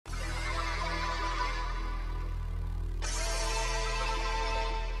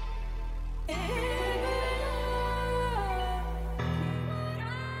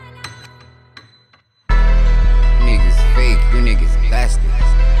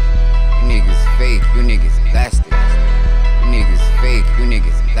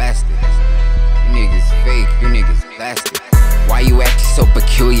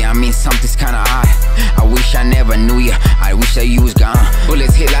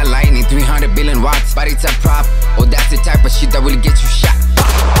body type prop. Oh, that's the type of shit that will get you shot.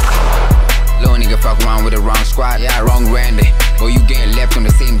 Little nigga fuck around with the wrong squad. Yeah, wrong Randy. Boy, you getting left on the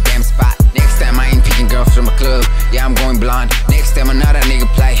same damn spot. Next time I ain't picking girls from a club. Yeah, I'm going blonde. Next time another nigga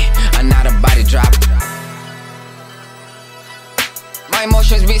play, another body drop. My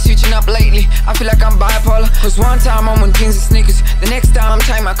emotions been switching up lately. I feel like I'm bipolar. Cause one time I'm on jeans and sneakers, the next time I'm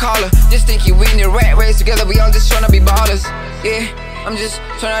tying my collar. Just thinking we in the rat race together, we all just tryna be ballers. Yeah, I'm just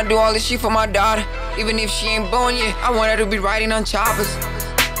tryna do all this shit for my daughter. Even if she ain't born yet, I want her to be riding on choppers.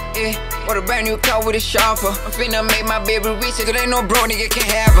 Yeah, what a brand new car with a chauffeur. I'm finna make my baby rich, cause ain't no bro nigga can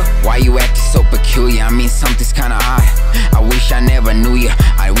have her. Why you acting so peculiar? I mean something's kinda odd. I wish I never knew you,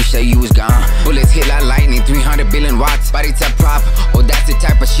 I wish that you was gone. Bullets hit like lightning, 300 billion watts. Body type prop, oh that's the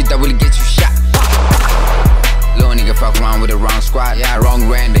type of shit that will get you shot. Little nigga fuck around with the wrong squad. Yeah, wrong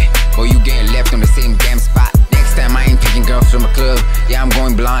Randy. Boy, you getting left on the same damn spot. Next time I ain't picking girls from a club. Yeah, I'm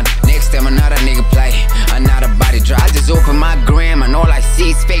going blonde. Next time another nigga play, another body drop. I just open my gram and all I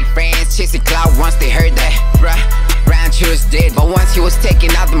see is fake fans chasing clout once they heard that. Round cheers dead, but once he was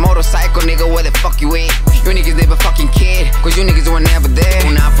taking out the motorcycle, nigga, where the fuck you at? You niggas never fucking cared, cause you niggas were never there.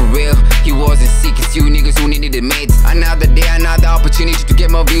 Oh, not for real, he wasn't sick, it's you niggas who needed the meds. Another day, another opportunity to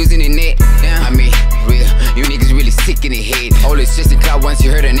get more views in the net. Yeah, I mean, real, you niggas really sick in the head. All this chasing clout once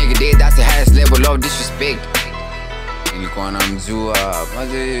you heard a nigga dead, that's the highest level of disrespect. Nilikuwa namjua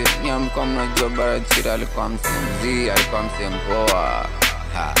maze, nilikuwa mnajua Barachira alikuwa msemzi, alikuwa msempoa.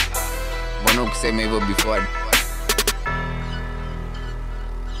 Mbona ukisema hivyo before?